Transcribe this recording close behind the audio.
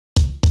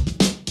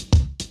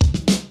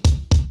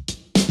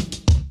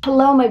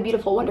Hello my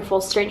beautiful,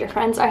 wonderful stranger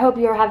friends. I hope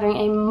you're having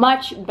a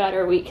much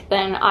better week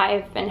than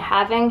I've been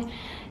having.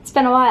 It's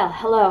been a while.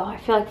 Hello. I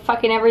feel like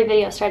fucking every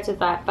video starts with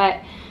that,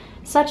 but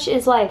such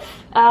is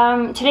life.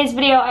 Today's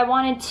video I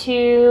wanted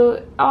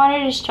to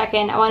just check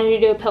in. I wanted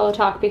to do a pillow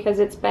talk because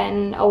it's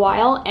been a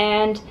while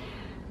and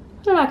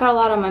I don't know, I got a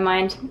lot on my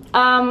mind.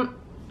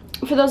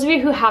 For those of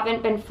you who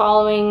haven't been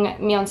following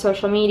me on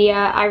social media,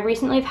 I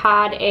recently have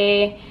had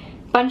a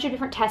bunch of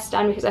different tests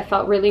done because I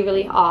felt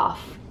really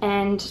off.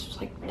 And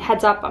like,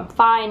 heads up, I'm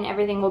fine,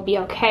 everything will be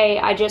okay.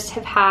 I just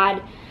have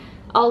had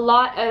a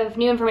lot of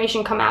new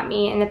information come at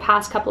me in the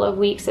past couple of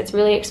weeks that's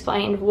really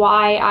explained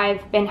why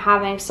I've been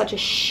having such a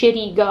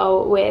shitty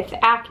go with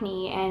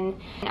acne and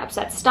an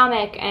upset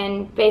stomach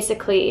and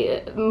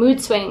basically mood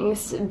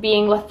swings,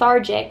 being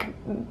lethargic,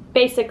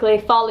 basically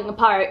falling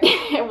apart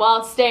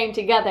while staying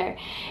together.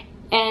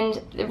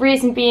 And the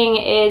reason being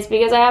is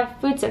because I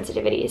have food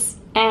sensitivities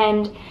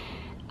and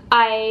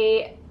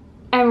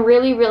I'm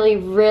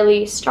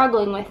really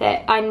struggling with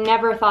it. I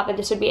never thought that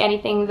this would be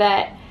anything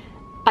that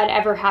I'd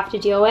ever have to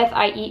deal with.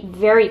 I eat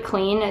very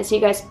clean, as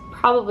you guys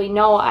probably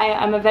know.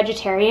 I'm a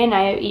vegetarian,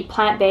 I eat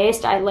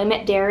plant-based, I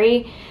limit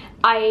dairy.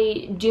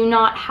 I do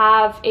not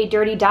have a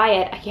dirty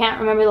diet. I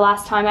can't remember the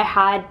last time I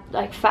had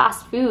like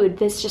fast food.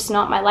 This is just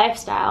not my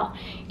lifestyle.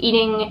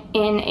 Eating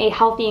in a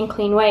healthy and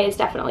clean way is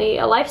definitely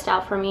a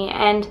lifestyle for me,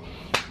 and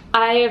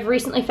I have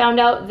recently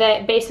found out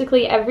that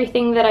basically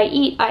everything that I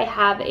eat I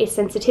have a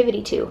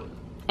sensitivity to.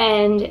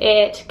 And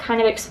it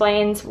kind of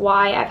explains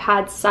why I've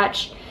had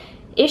such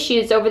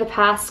issues over the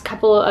past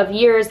couple of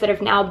years that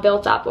have now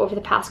built up over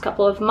the past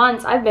couple of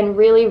months. I've been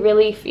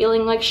really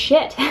feeling like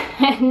shit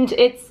and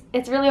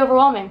it's really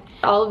overwhelming.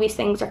 All of these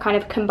things are kind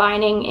of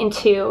combining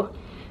into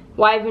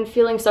why I've been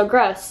feeling so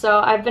gross. So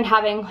I've been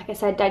having, like I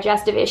said,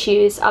 digestive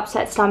issues,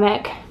 upset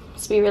stomach,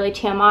 to be really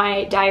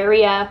TMI,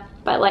 diarrhea,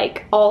 but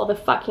like all the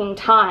fucking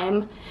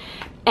time.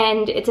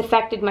 And it's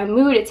affected my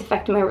mood, it's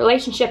affected my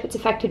relationship, it's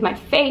affected my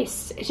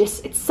face.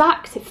 It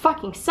sucks, it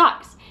fucking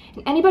sucks.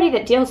 And anybody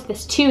that deals with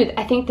this too,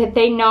 I think that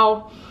they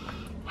know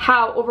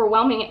how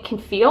overwhelming it can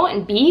feel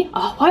and be.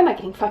 Oh, why am I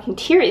getting fucking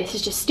teary? This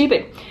is just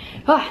stupid.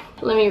 Oh,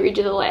 let me read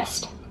you the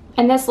list.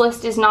 And this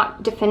list is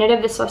not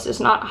definitive, this list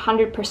is not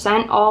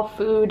 100%. All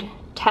food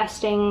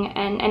testing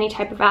and any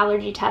type of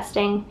allergy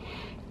testing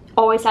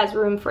always has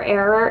room for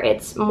error.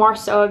 It's more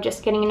so of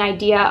just getting an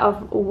idea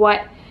of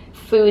what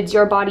foods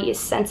your body is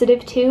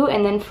sensitive to,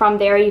 and then from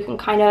there you can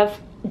kind of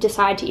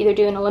decide to either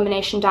do an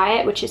elimination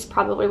diet, which is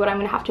probably what I'm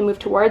gonna have to move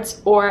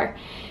towards, or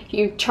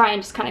you try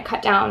and just kind of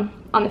cut down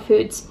on the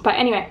foods. But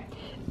anyway,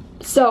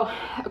 so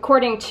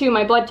according to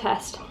my blood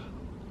test,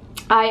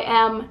 I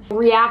am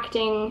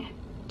reacting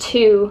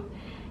to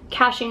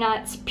cashew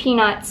nuts,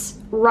 peanuts,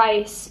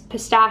 rice,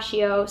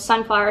 pistachio,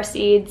 sunflower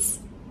seeds,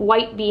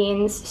 white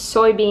beans,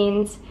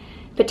 soybeans,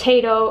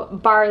 potato,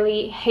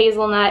 barley,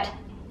 hazelnut,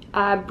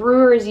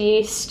 brewer's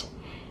yeast,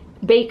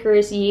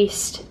 baker's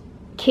yeast,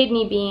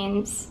 kidney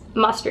beans,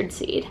 mustard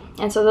seed.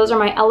 And so those are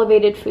my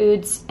elevated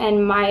foods,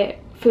 and my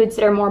foods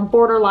that are more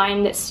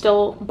borderline that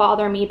still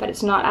bother me but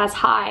it's not as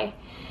high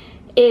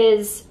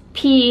is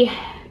pea,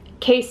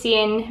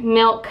 casein,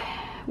 milk,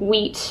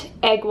 wheat,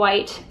 egg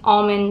white,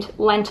 almond,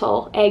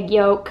 lentil, egg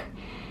yolk,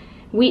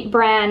 wheat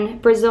bran,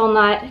 Brazil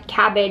nut,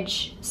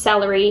 cabbage,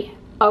 celery,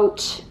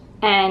 oat,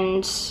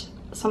 and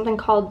something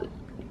called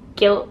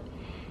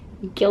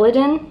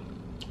gliadin.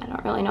 I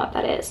don't really know what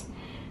that is.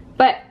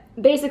 But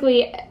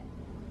basically,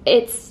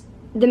 it's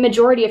the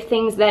majority of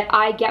things that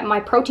I get my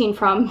protein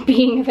from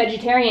being a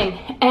vegetarian.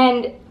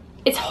 And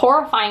it's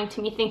horrifying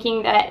to me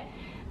thinking that,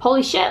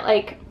 holy shit,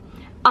 like,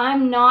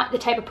 I'm not the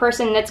type of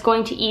person that's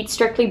going to eat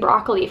strictly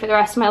broccoli for the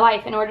rest of my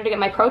life in order to get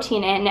my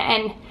protein in.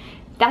 And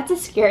that's a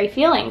scary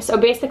feeling. So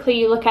basically,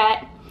 you look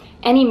at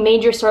any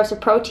major source of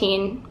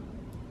protein,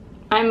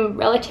 I'm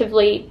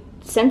relatively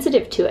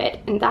sensitive to it,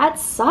 and that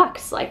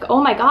sucks. Like,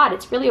 oh my god,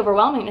 it's really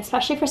overwhelming,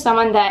 especially for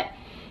someone that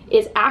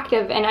is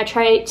active and I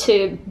try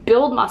to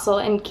build muscle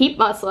and keep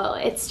muscle.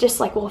 It's just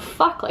like, well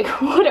fuck, like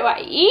what do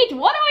I eat?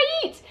 What do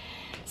I eat?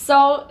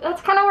 So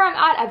that's kind of where I'm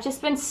at. I've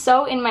just been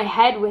so in my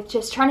head with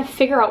just trying to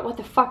figure out what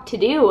the fuck to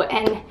do,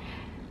 and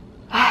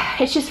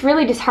it's just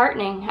really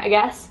disheartening, I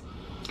guess.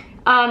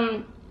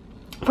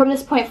 From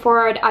this point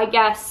forward, I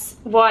guess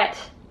what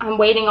I'm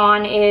waiting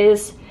on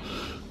is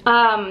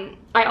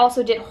I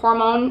also did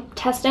hormone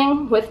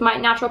testing with my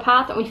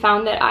naturopath, and we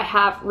found that I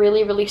have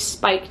really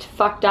spiked,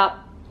 fucked up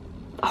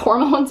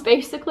hormones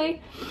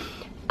basically.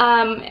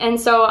 And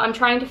so I'm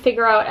trying to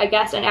figure out, I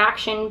guess, an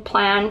action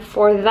plan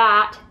for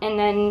that, and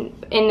then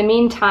in the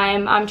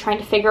meantime I'm trying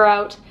to figure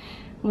out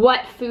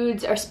what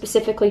foods are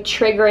specifically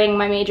triggering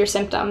my major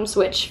symptoms,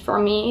 which for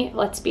me,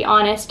 let's be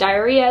honest,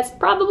 diarrhea is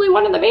probably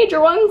one of the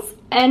major ones.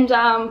 and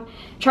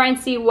try and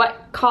see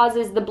what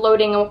causes the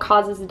bloating and what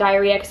causes the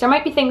diarrhea, because there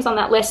might be things on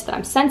that list that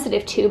I'm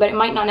sensitive to, but it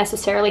might not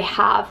necessarily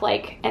have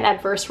like an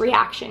adverse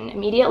reaction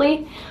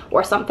immediately,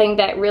 or something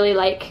that really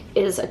like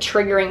is a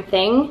triggering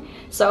thing.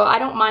 So I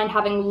don't mind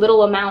having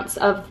little amounts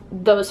of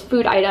those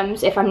food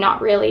items if I'm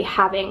not really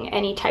having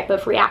any type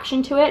of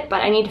reaction to it,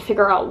 but I need to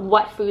figure out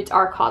what foods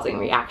are causing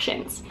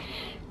reactions.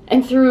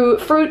 And through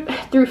food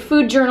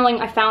journaling,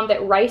 I found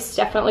that rice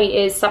definitely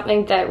is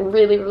something that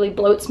really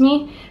bloats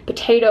me.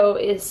 Potato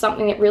is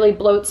something that really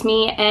bloats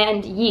me,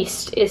 and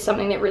yeast is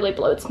something that really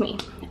bloats me.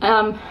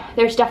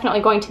 There's definitely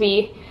going to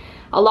be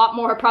a lot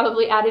more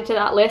probably added to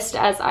that list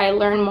as I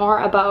learn more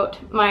about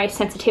my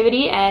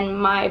sensitivity and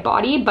my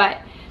body,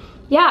 but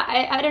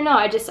yeah, I don't know,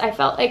 I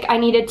felt like I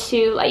needed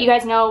to let you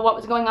guys know what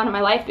was going on in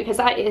my life, because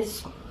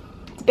it's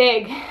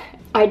big.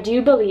 I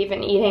do believe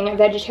in eating a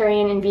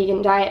vegetarian and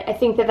vegan diet. I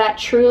think that that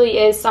truly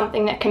is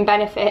something that can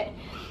benefit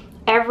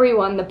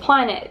everyone, the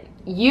planet,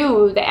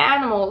 you, the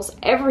animals,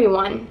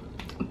 everyone.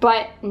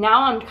 But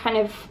now I'm kind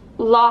of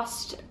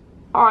lost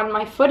on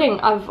my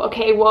footing of,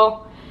 okay,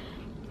 well,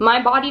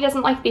 my body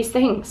doesn't like these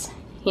things,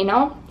 you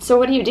know? So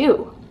what do you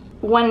do?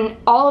 When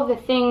all of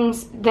the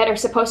things that are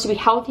supposed to be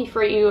healthy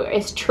for you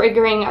is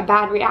triggering a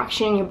bad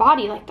reaction in your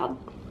body, like that,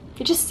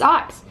 it just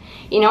sucks,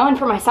 you know? And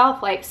for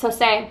myself, like, so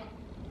say,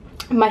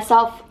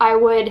 myself, I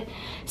would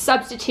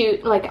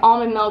substitute like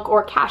almond milk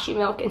or cashew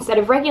milk instead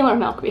of regular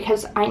milk,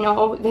 because I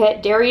know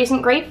that dairy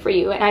isn't great for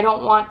you and I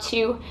don't want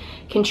to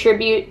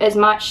contribute as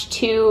much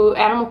to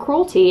animal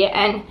cruelty.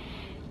 And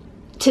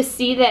to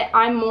see that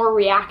I'm more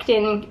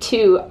reacting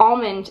to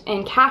almond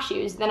and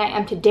cashews than I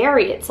am to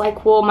dairy, it's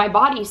like, well, my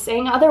body's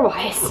saying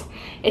otherwise.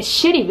 It's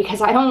shitty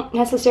because I don't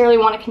necessarily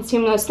want to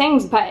consume those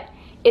things, but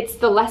it's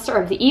the lesser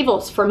of the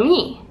evils for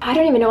me. I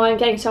don't even know why I'm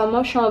getting so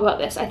emotional about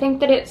this. I think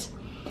that it's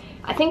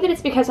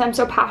because I'm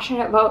so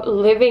passionate about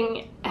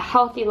living a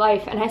healthy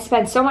life, and I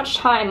spend so much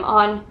time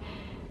on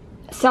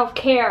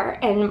self-care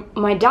and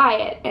my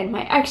diet and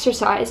my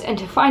exercise, and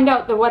to find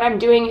out that what I'm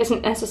doing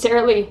isn't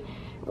necessarily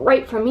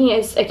right for me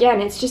is,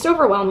 again, it's just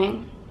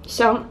overwhelming.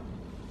 So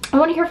I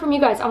want to hear from you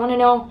guys. I want to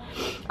know,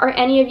 are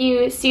any of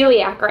you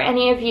celiac, or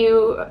any of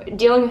you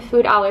dealing with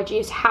food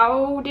allergies?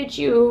 How did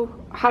you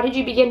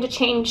begin to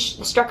change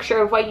the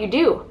structure of what you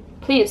do?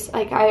 Please,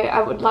 like,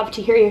 I would love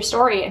to hear your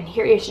story and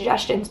hear your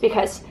suggestions,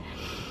 because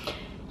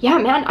yeah,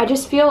 man, I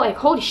just feel like,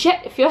 holy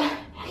shit, it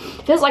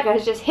feels like I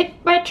was just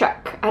hit by a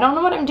truck. I don't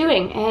know what I'm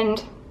doing,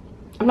 and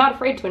I'm not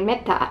afraid to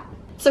admit that.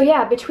 So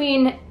yeah,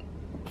 between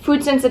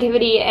food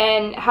sensitivity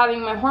and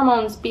having my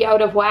hormones be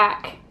out of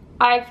whack,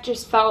 I've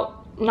just felt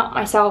not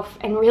myself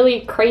and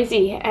really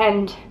crazy,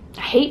 and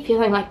I hate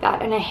feeling like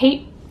that, and I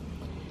hate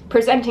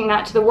presenting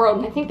that to the world.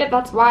 And I think that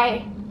that's why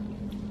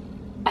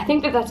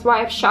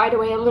I've shied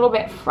away a little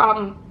bit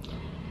from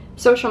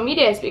social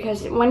media, is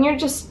because when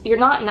you're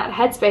not in that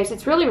headspace,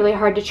 it's really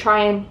hard to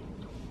try and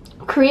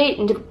create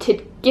and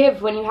to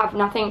give when you have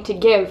nothing to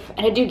give.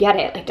 And I do get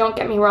it, like, don't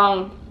get me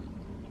wrong.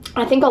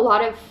 I think a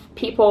lot of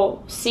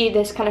people see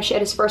this kind of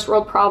shit as first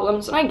world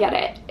problems, and I get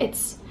it.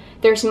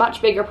 There's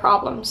much bigger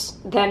problems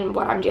than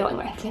what I'm dealing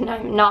with, and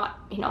I'm not,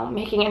 you know,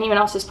 making anyone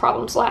else's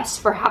problems less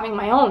for having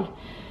my own.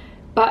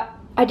 But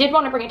I did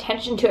want to bring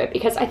attention to it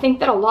because I think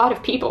that a lot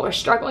of people are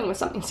struggling with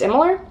something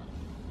similar,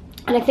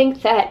 and I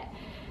think that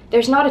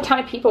there's not a ton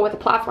of people with a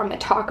platform that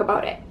talk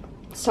about it.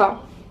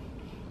 So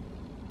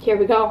here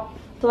we go.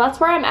 So that's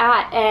where I'm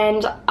at,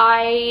 and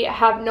I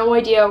have no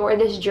idea where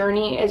this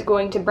journey is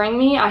going to bring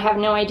me. I have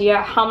no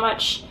idea how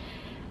much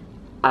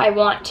I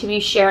want to be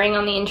sharing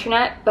on the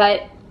internet,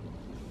 but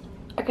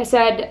like I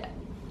said,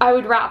 I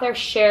would rather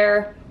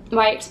share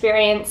my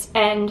experience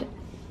and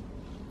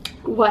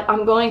what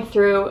I'm going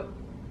through,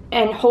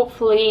 and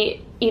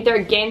hopefully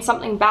either gain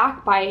something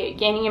back by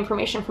gaining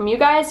information from you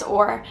guys,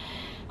 or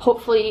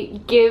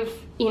hopefully give,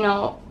 you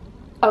know,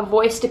 a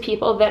voice to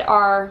people that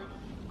are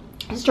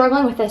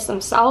struggling with this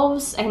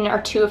themselves and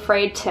are too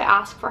afraid to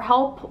ask for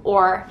help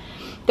or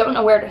don't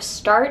know where to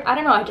start. I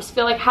don't know, I just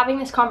feel like having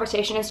this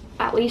conversation is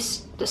at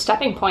least the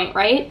stepping point,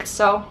 right?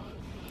 So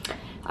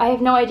I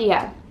have no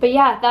idea. But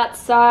yeah,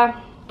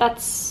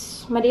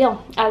 that's my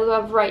deal as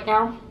of right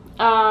now.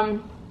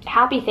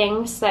 Happy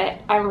things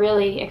that I'm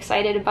really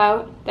excited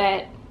about,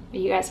 that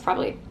you guys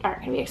probably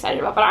aren't gonna be excited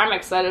about, but I'm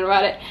excited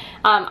about it.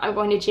 I'm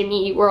going to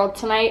Jimmy Eat World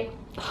tonight.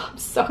 Oh, I'm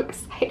so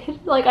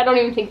excited. Like, I don't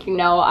even think you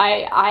know.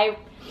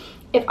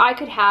 If I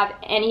could have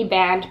any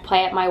band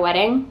play at my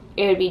wedding,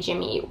 it would be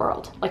Jimmy Eat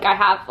World. Like, I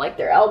have like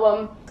their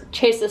album,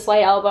 Chase the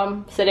Sleigh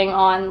album, sitting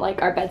on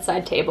like our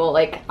bedside table.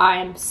 Like,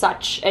 I'm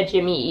such a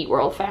Jimmy Eat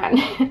World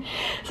fan.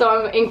 So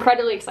I'm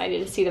incredibly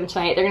excited to see them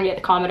tonight. They're gonna be at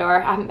the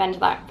Commodore. I haven't been to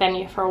that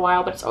venue for a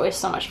while, but it's always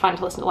so much fun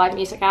to listen to live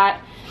music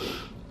at.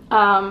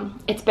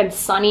 It's been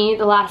sunny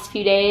the last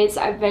few days.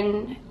 I've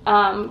been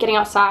getting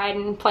outside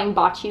and playing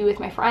bocce with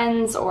my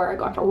friends or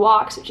going for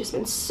walks, which has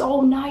been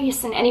so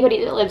nice. And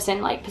anybody that lives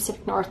in like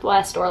Pacific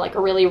Northwest or like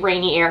a really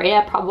rainy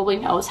area probably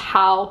knows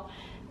how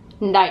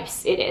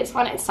nice it is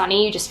when it's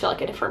sunny. You just feel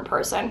like a different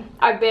person.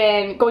 I've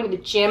been going to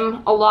the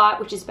gym a lot,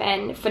 which has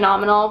been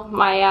phenomenal.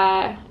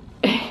 My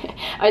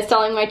I was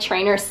telling my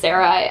trainer,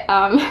 Sarah,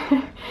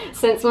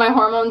 since my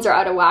hormones are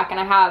out of whack and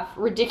I have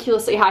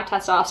ridiculously high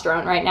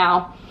testosterone right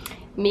now,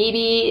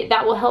 maybe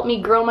that will help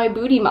me grow my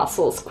booty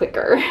muscles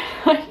quicker.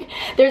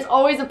 There's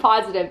always a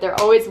positive, there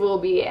always will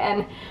be.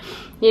 And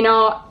you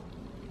know,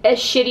 as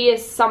shitty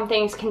as some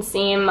things can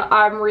seem,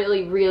 I'm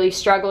really, really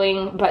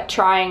struggling, but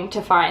trying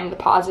to find the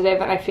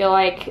positive. And I feel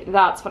like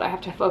that's what I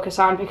have to focus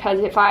on, because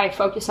if I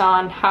focus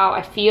on how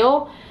I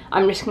feel,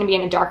 I'm just gonna be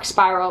in a dark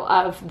spiral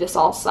of this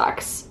all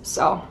sucks.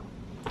 So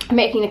I'm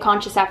making the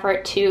conscious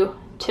effort to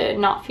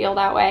not feel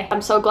that way.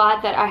 I'm so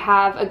glad that I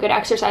have a good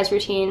exercise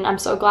routine. I'm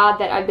so glad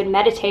that I've been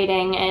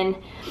meditating and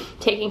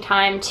taking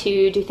time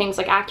to do things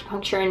like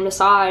acupuncture and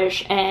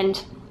massage. And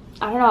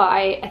I don't know,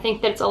 I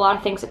think that it's a lot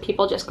of things that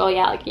people just go,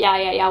 yeah, like,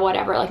 yeah,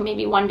 whatever, like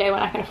maybe one day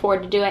when I can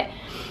afford to do it.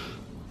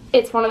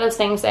 It's one of those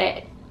things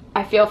that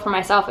I feel for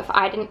myself, if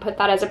I didn't put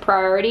that as a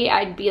priority,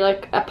 I'd be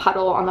like a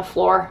puddle on the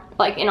floor.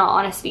 Like, in all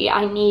honesty,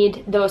 I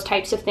need those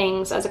types of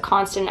things as a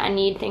constant. I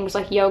need things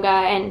like yoga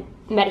and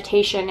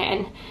meditation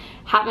and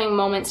having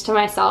moments to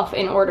myself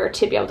in order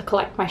to be able to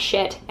collect my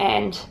shit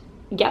and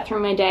get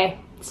through my day.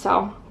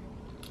 So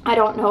I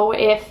don't know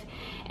if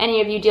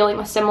any of you dealing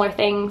with similar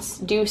things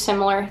do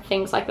similar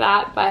things like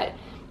that, but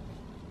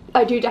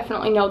I do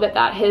definitely know that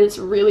that has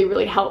really,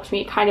 really helped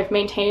me kind of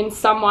maintain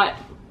somewhat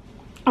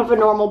of a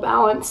normal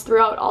balance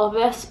throughout all of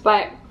this.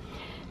 But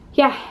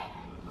yeah,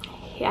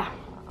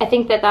 I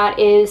think that that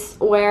is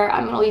where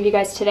I'm gonna leave you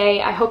guys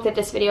today. I hope that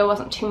this video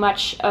wasn't too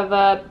much of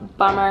a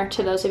bummer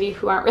to those of you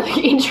who aren't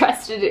really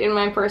interested in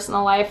my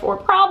personal life or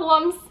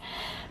problems.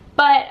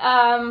 But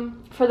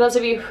for those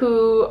of you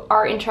who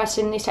are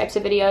interested in these types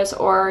of videos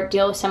or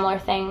deal with similar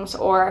things,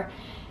 or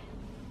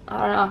I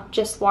don't know,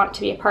 just want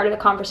to be a part of the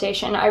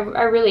conversation, I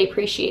really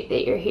appreciate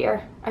that you're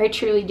here. I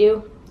truly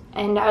do.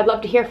 And I'd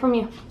love to hear from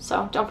you.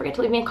 So don't forget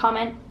to leave me a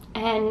comment,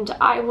 and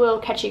I will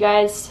catch you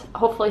guys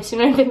hopefully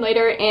sooner than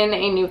later in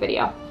a new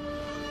video.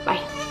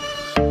 Bye.